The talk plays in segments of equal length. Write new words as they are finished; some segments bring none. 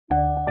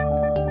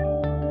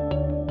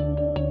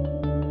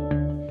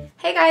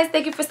Hey guys,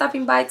 thank you for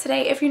stopping by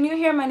today. If you're new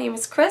here, my name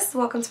is Chris.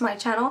 Welcome to my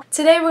channel.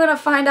 Today we're going to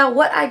find out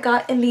what I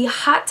got in the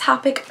Hot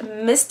Topic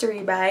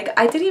mystery bag.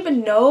 I didn't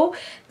even know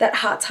that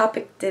Hot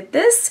Topic did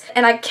this,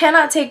 and I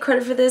cannot take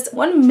credit for this.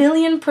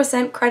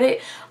 1,000,000%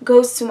 credit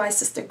goes to my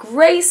sister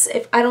Grace.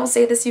 If I don't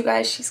say this, you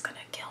guys, she's gonna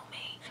kill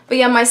me. But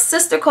yeah, my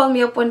sister called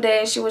me up one day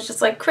and she was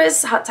just like,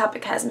 Chris, Hot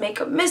Topic has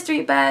makeup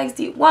mystery bags.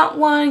 Do you want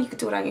one? You can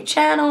do it on your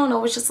channel. And I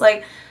was just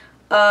like,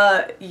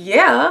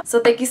 yeah.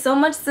 So thank you so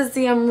much,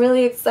 Sissy. I'm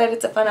really excited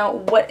to find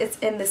out what is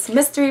in this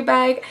mystery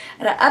bag,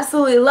 and I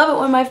absolutely love it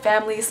when my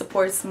family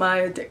supports my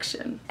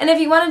addiction. And if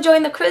you want to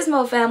join the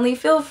ChrisMo family,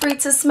 feel free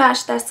to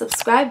smash that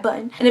subscribe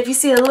button. And if you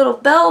see a little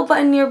bell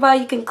button nearby,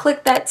 you can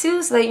click that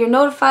too so that you're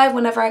notified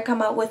whenever I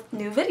come out with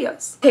new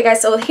videos. Okay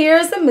guys, so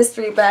here's the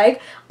mystery bag.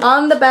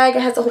 On the bag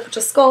it has a whole bunch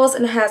of skulls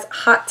and it has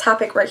Hot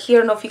Topic right here.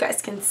 I don't know if you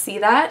guys can see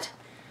that.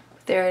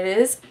 There it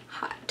is.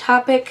 Hot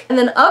Topic. And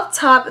then up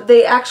top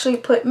they actually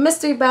put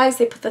mystery bags.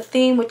 They put the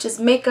theme, which is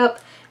makeup.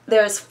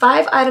 There's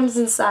 5 items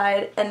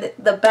inside and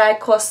the bag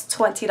costs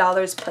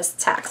 $20 plus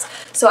tax.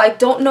 So I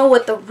don't know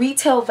what the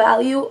retail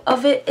value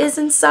of it is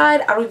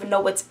inside. I don't even know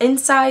what's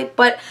inside,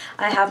 but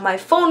I have my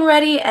phone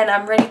ready and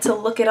I'm ready to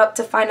look it up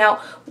to find out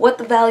what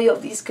the value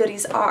of these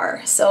goodies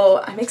are.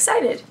 So I'm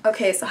excited.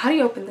 Okay, so how do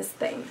you open this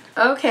thing?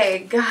 Okay,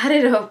 got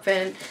it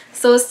open.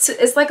 So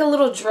it's like a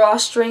little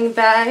drawstring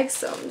bag.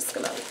 So I'm just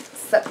gonna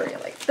separate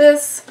it like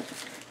this.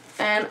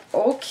 And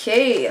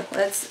okay,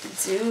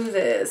 let's do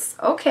this.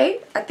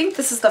 Okay, I think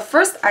this is the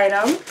first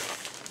item.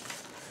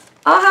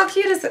 Oh, how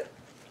cute is it?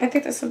 I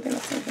think there's something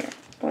else in here.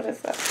 What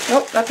is that?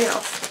 Nope, nothing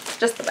else.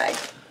 Just the bag.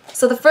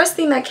 So the first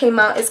thing that came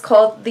out is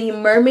called the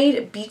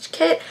Mermaid Beach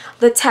Kit.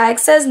 The tag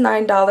says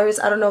 $9.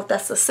 I don't know if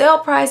that's the sale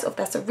price or if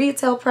that's a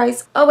retail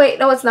price. Oh wait,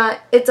 no it's not.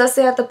 It does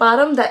say at the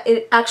bottom that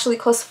it actually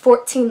costs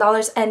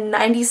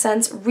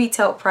 $14.90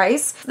 retail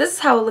price. This is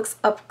how it looks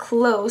up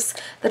close.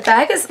 The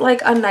bag is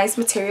like a nice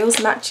material.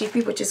 It's not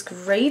cheapy, which is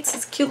great.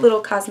 It's a cute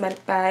little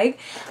cosmetic bag.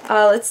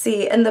 Let's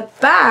see. In the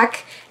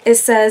back, it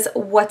says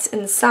what's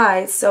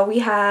inside. So we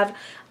have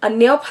a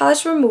nail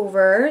polish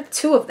remover,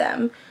 2 of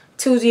them.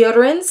 2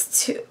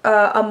 deodorants,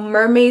 a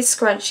mermaid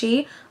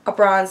scrunchie, a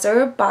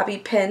bronzer, bobby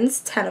pins,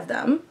 10 of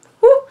them.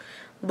 Whew.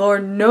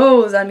 Lord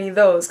knows I need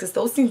those because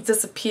those things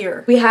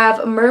disappear. We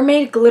have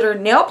mermaid glitter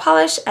nail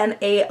polish and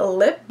a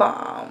lip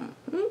balm.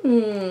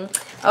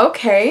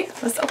 Okay,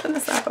 let's open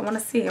this up. I want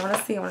to see.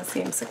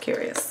 I'm so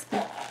curious.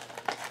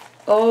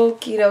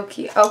 Okie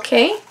dokie.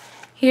 Okay,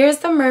 here's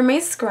the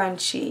mermaid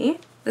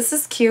scrunchie. This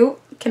is cute.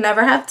 Can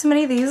never have too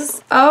many of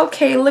these.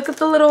 Okay, look at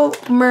the little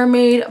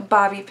mermaid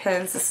bobby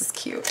pins. This is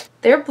cute.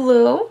 They're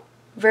blue.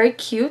 Very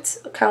cute.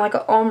 Kind of like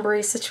an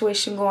ombre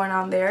situation going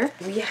on there.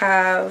 We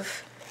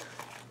have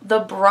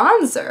the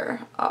bronzer.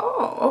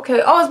 Oh,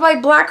 okay. Oh, it's by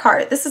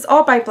BlackHeart. This is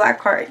all by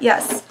BlackHeart.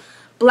 Yes.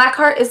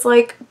 BlackHeart is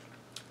like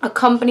a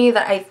company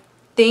that I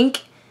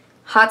think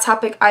Hot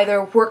Topic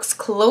either works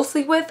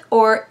closely with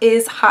or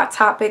is Hot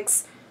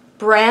Topic's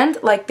brand,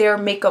 like their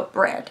makeup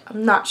brand.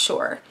 I'm not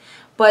sure.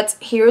 But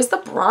here's the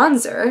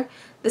bronzer.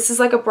 This is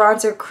like a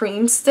bronzer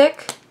cream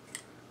stick.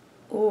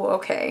 Oh,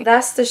 okay.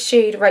 That's the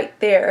shade right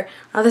there.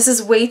 Now this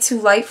is way too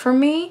light for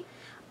me.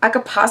 I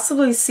could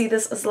possibly see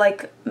this as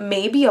like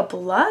maybe a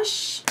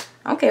blush.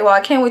 Okay, well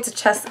I can't wait to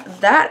test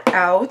that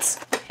out.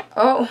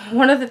 Oh,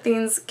 one of the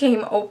things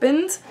came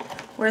opened.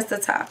 Where's the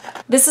top?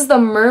 This is the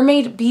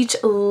Mermaid Beach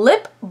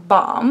Lip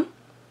Balm.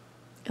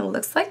 It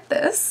looks like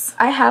this.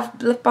 I have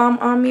lip balm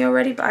on me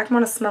already, but I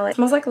want to smell it. It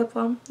smells like lip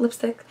balm,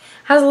 lipstick.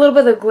 Has a little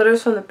bit of the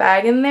glitters from the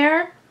bag in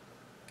there,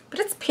 but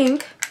it's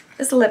pink.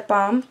 It's lip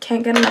balm.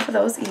 Can't get enough of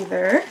those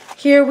either.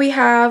 Here we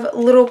have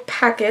little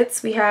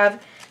packets. We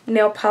have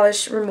nail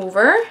polish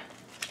remover,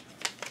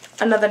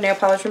 another nail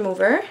polish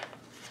remover,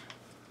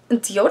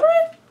 and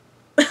deodorant.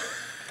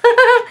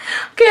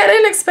 Okay, I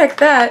didn't expect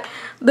that.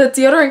 The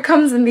deodorant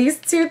comes in these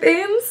 2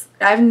 things.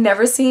 I've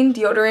never seen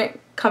deodorant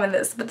come in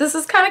this, but this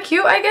is kind of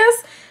cute, I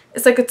guess.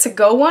 It's like a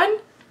to-go one.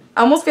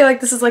 I almost feel like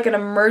this is like an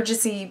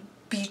emergency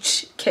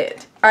beach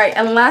kit. Alright,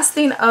 and last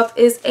thing up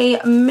is a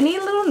mini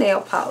little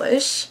nail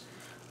polish.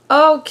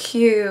 Oh,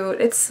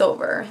 cute. It's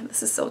silver.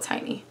 This is so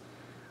tiny.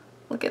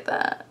 Look at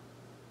that.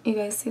 You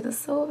guys see the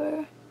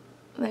silver?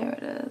 There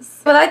it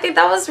is. But I think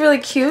that was really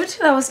cute.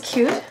 That was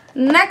cute.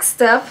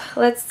 Next up,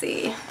 let's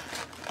see.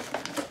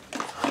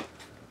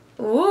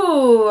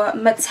 Ooh,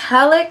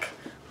 metallic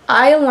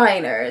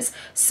eyeliners.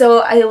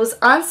 So it was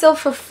on sale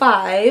for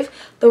 $5.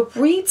 The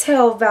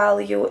retail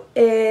value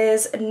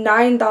is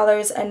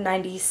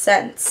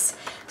 $9.90.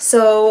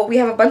 So we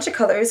have a bunch of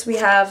colors. We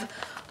have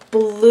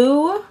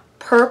blue,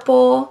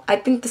 purple. I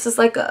think this is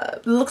like a,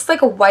 looks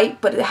like a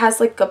white, but it has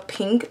like a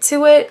pink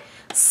to it.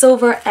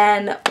 Silver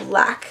and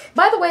black.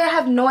 By the way, I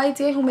have no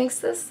idea who makes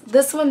this.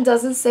 This one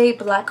doesn't say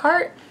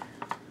BlackHeart.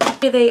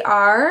 Here they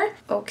are.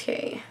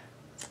 Okay.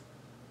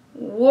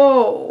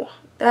 Whoa.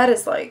 That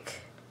is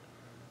like,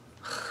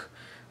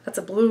 that's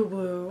a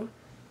blue.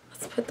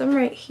 Let's put them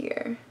right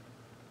here.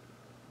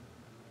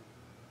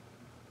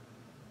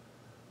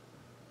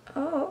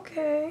 Oh,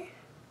 okay.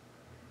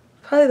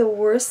 Probably the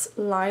worst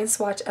line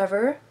swatch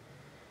ever.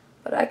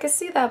 but I can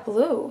see that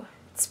blue.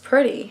 It's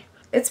pretty.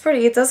 It's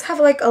pretty. It does have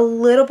like a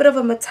little bit of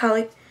a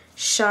metallic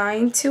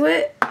shine to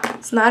it.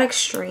 It's not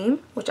extreme,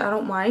 which I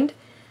don't mind.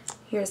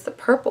 Here's the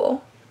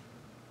purple.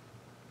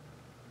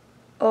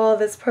 Oh,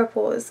 this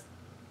purple is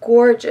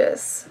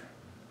gorgeous.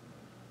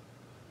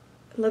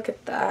 Look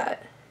at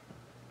that.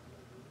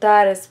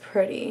 That is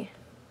pretty.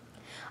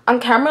 On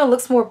camera it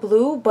looks more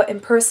blue, but in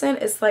person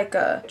it's like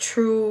a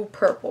true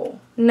purple.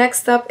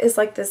 Next up is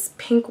like this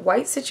pink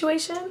white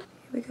situation.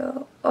 Here we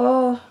go.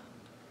 Oh,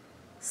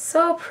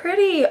 so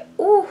pretty.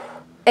 Ooh.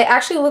 It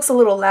actually looks a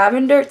little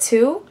lavender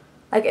too,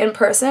 like in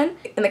person.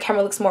 In the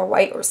camera it looks more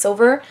white or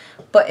silver,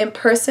 but in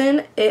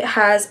person it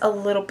has a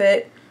little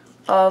bit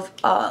of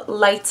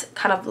light,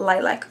 kind of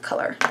lilac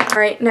color. All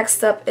right,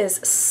 next up is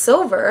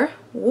silver.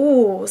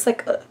 Ooh, it's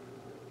like a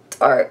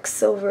dark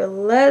silver.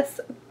 Let's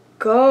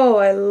go.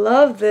 I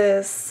love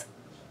this.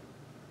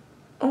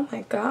 Oh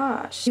my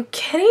gosh. You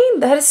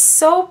kidding? That is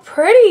so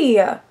pretty.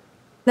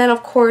 Then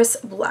of course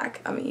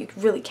black. I mean, you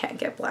really can't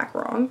get black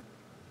wrong.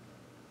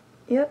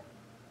 Yep.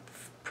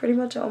 Pretty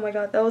much. Oh my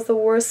god, that was the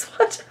worst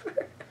swatch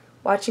ever.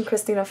 Watching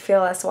Christina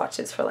fail at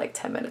swatches for like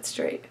 10 minutes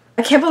straight.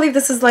 I can't believe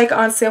this is like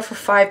on sale for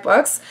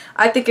 $5.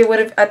 I think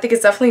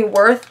it's definitely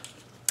worth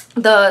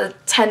the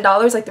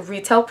 $10, like the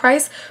retail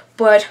price.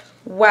 But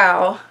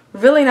wow,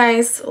 really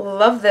nice.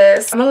 Love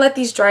this. I'm gonna let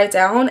these dry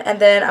down and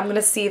then I'm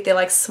gonna see if they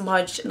like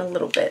smudge in a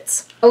little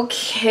bit.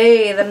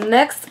 Okay, the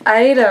next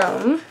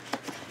item.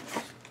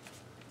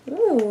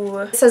 Ooh,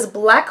 it says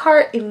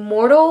BlackHeart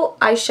Immortal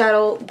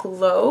Eyeshadow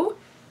Glow.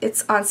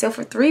 It's on sale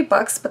for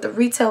 $3, but the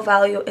retail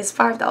value is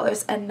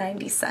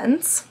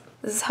 $5.90.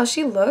 This is how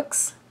she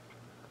looks.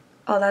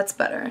 Oh, that's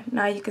better.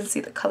 Now you can see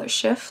the color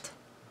shift.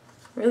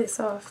 Really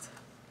soft.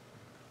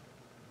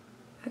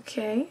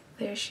 Okay,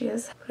 there she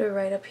is. Put her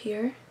right up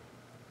here.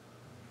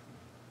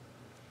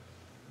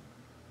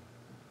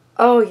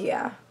 Oh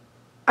yeah.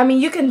 I mean,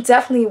 you can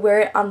definitely wear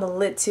it on the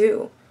lid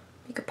too.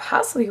 You could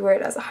possibly wear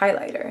it as a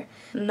highlighter.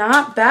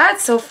 Not bad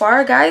so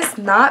far, guys.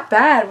 Not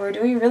bad. We're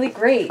doing really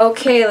great.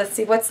 Okay, let's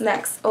see what's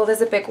next. Oh,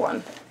 there's a big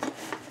one.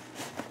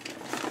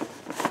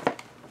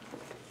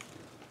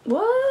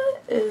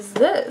 What is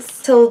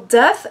this? Till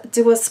Death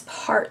Do Us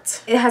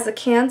Part. It has a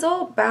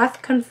candle,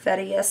 bath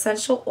confetti,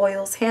 essential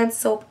oils, hand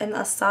soap, and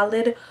a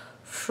solid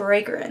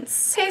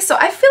fragrance. Okay, so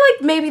I feel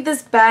like maybe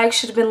this bag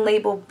should have been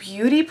labeled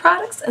beauty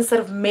products instead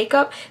of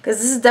makeup, because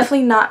this is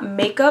definitely not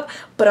makeup,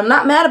 but I'm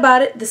not mad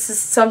about it. This is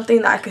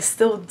something that I could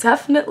still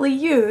definitely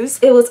use.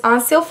 It was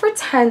on sale for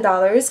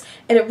 $10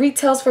 and it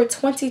retails for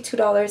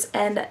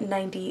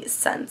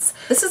 $22.90.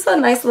 This is a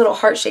nice little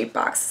heart-shaped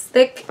box. It's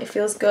thick, it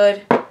feels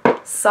good,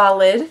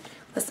 solid.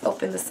 Let's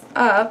open this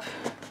up.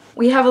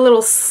 We have a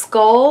little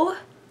skull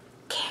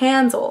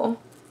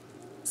candle.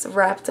 It's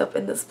wrapped up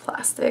in this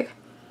plastic.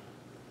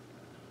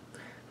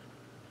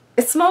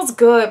 It smells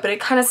good, but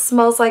it kind of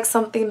smells like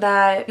something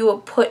that you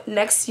would put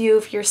next to you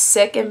if you're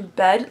sick in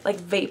bed, like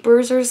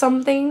vapors or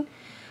something,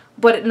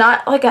 but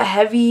not like a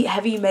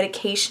heavy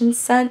medication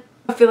scent.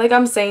 I feel like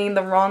I'm saying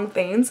the wrong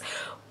things,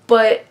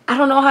 but I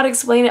don't know how to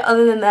explain it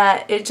other than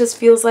that. It just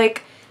feels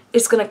like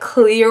it's gonna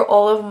clear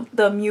all of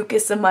the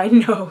mucus in my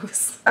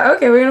nose.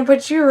 Okay, we're gonna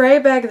put you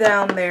right back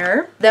down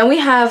there. Then we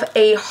have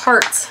a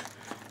heart,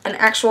 an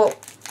actual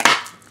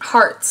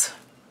heart.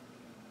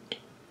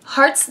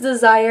 Heart's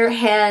Desire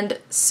hand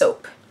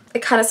soap.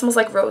 It kind of smells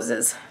like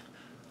roses.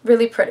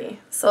 Really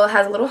pretty. So it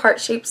has a little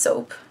heart-shaped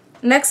soap.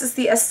 Next is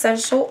the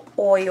essential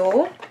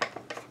oil.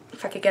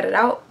 If I could get it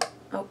out.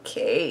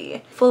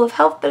 Okay. Full of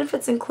health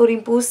benefits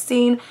including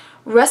boosting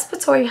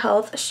respiratory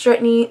health,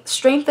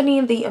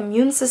 strengthening the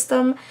immune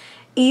system,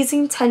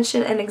 easing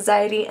tension and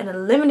anxiety, and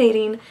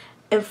eliminating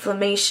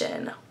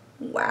inflammation.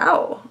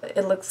 Wow.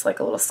 It looks like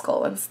a little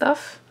skull and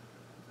stuff.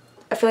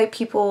 I feel like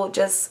people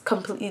just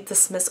completely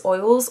dismiss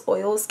oils.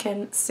 Oils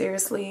can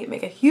seriously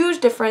make a huge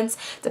difference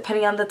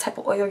depending on the type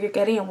of oil you're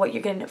getting and what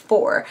you're getting it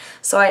for.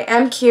 So I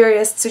am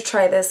curious to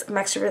try this. I'm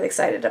actually really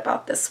excited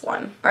about this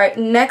one. Alright,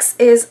 next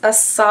is a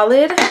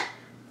solid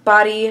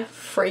body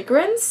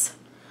fragrance.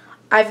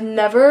 I've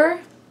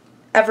never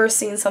ever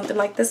seen something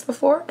like this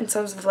before in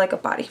terms of like a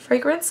body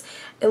fragrance.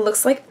 It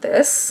looks like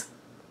this.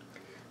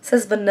 It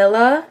says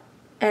vanilla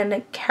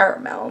and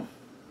caramel.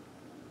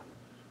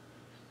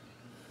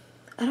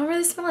 I don't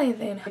really smell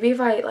anything. Maybe if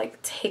I like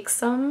take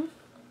some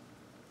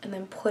and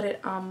then put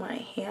it on my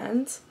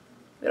hand,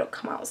 it'll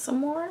come out some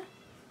more.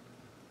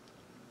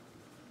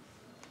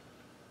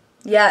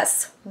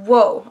 Yes.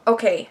 Whoa.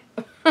 Okay.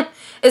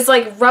 It's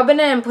like rubbing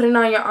it and putting it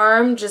on your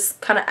arm just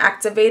kind of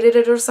activated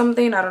it or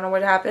something. I don't know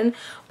what happened,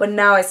 but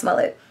now I smell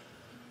it.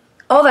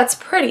 Oh, that's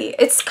pretty.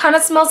 It kind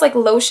of smells like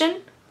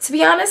lotion, to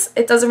be honest.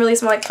 It doesn't really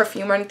smell like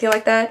perfume or anything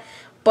like that,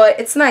 but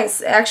it's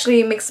nice. It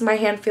actually makes my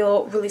hand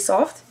feel really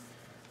soft.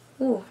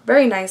 Ooh,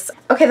 very nice.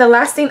 Okay, the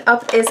last thing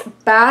up is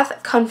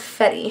bath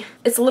confetti.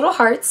 It's little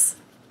hearts,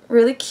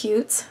 really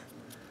cute.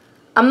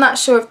 I'm not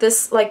sure if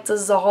this like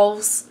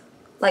dissolves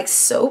like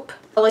soap.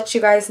 I'll let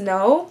you guys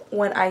know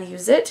when I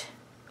use it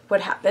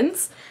what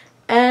happens.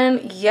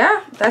 And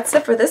yeah, that's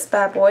it for this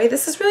bad boy.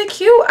 This is really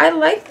cute. I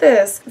like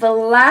this. The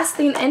last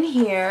thing in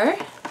here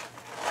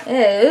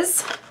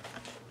is,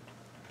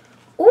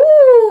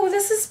 ooh,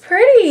 this is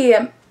pretty.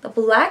 The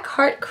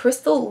BlackHeart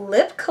Crystal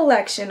Lip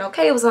Collection.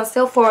 Okay, it was on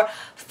sale for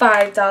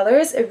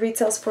 $5. It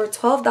retails for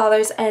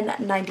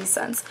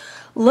 $12.90.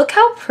 Look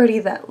how pretty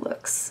that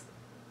looks.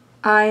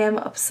 I am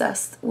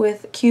obsessed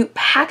with cute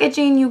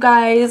packaging, you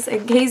guys.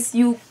 In case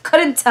you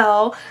couldn't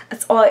tell,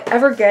 that's all I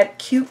ever get.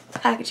 Cute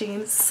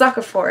packaging.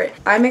 Sucker for it.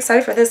 I'm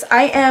excited for this.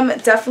 I am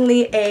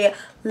definitely a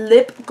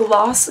lip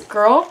gloss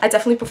girl. I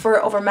definitely prefer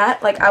it over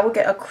matte. Like, I would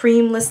get a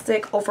cream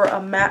lipstick over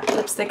a matte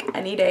lipstick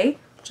any day.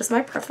 Just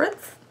my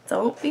preference.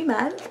 Don't be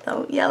mad.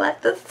 Don't yell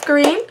at the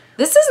screen.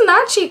 This is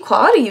not cheap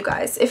quality, you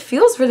guys. It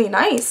feels really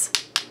nice.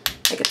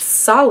 Like, it's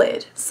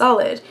solid.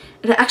 Solid.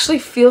 And it actually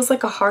feels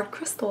like a hard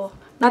crystal.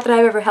 Not that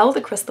I've ever held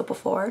a crystal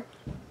before.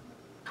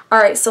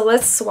 Alright, so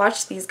let's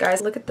swatch these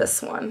guys. Look at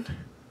this one.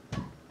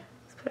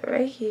 Let's put it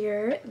right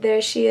here.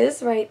 There she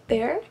is right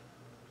there.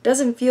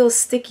 Doesn't feel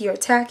sticky or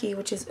tacky,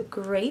 which is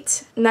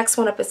great. Next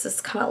one up is this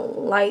kind of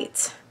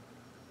light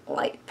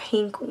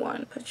pink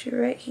one. Put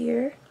you right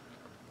here.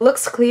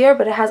 Looks clear,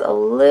 but it has a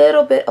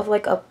little bit of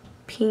like a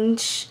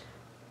peach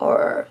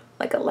or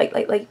like a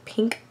light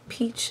pink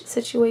peach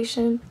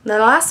situation. And the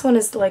last one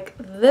is like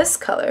this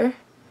color.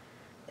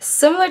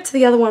 Similar to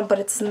the other one, but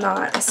it's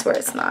not. I swear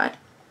it's not.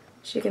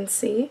 As you can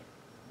see,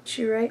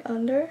 she right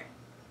under.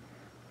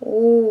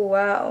 Oh,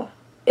 wow.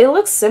 It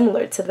looks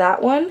similar to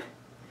that one.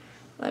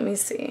 Let me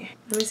see.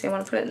 I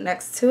want to put it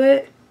next to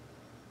it.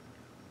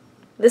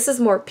 This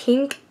is more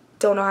pink.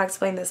 Don't know how to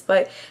explain this,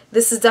 but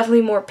this is definitely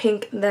more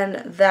pink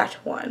than that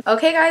one.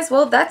 Okay, guys,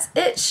 well, that's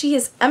it. She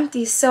is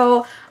empty,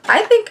 so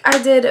I think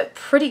I did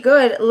pretty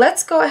good.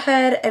 Let's go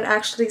ahead and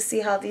actually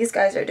see how these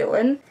guys are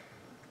doing.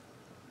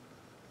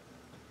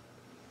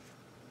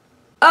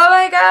 Oh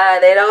my god,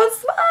 they don't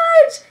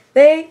smudge!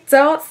 They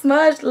don't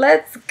smudge.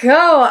 Let's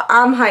go.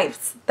 I'm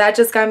hyped. That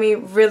just got me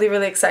really,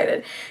 really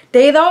excited.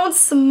 They don't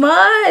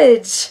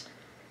smudge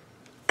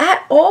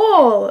at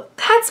all.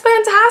 That's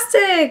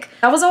fantastic.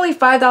 That was only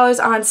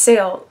 $5 on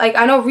sale. Like,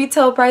 I know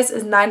retail price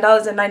is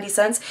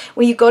 $9.90.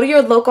 When you go to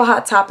your local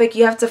Hot Topic,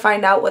 you have to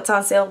find out what's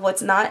on sale,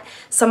 what's not.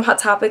 Some Hot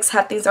Topics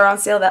have things that are on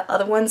sale that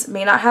other ones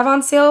may not have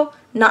on sale.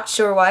 Not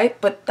sure why,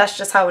 but that's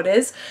just how it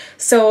is.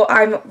 So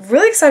I'm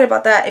really excited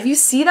about that. If you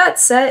see that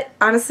set,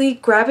 honestly,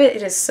 grab it.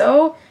 It is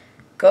so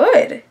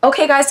good.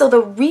 Okay, guys, so the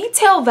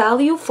retail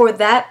value for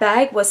that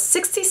bag was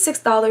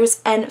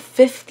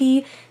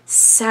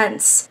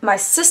 $66.50. My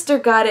sister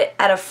got it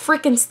at a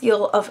freaking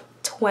steal of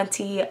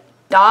 $20.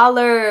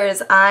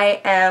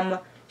 I am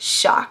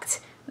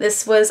shocked.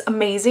 This was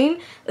amazing.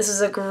 This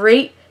was a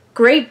great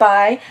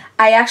buy.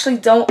 I actually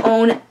don't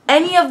own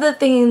any of the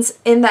things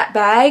in that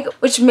bag,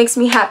 which makes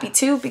me happy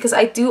too, because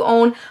I do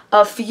own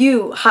a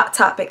few Hot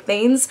Topic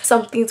things.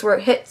 Some things were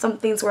a hit, some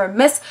things were a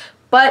miss,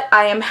 but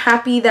I am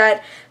happy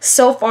that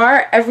so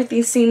far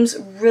everything seems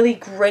really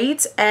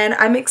great and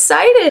I'm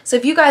excited. So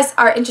if you guys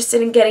are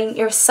interested in getting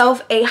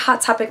yourself a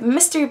Hot Topic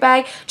mystery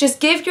bag, just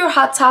give your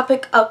Hot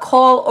Topic a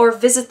call or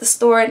visit the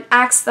store and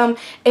ask them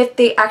if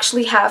they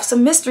actually have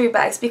some mystery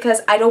bags,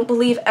 because I don't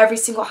believe every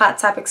single Hot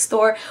Topic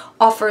store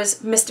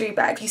offers mystery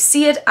bags. If you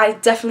see it, I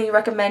definitely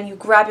recommend you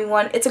grabbing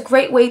one. It's a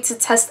great way to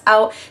test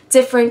out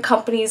different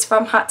companies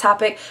from Hot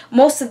Topic.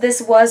 Most of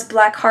this was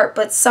BlackHeart,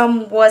 but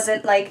some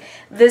wasn't. Like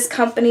this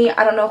company,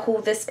 I don't know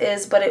who this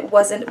is, but it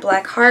wasn't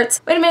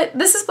BlackHeart. Wait a minute,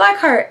 this is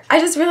BlackHeart.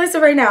 I just realized it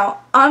right now.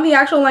 On the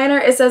actual liner,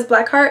 it says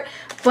BlackHeart,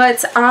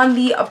 but on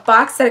the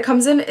box that it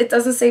comes in, it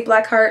doesn't say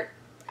BlackHeart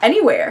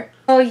anywhere.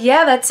 Oh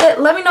yeah, that's it.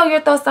 Let me know your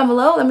thoughts down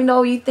below. Let me know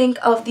what you think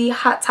of the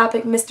Hot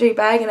Topic mystery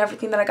bag and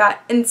everything that I got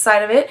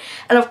inside of it.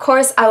 And of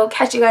course, I will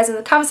catch you guys in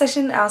the comment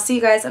section, and I'll see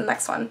you guys in the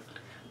next one.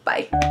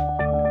 Bye.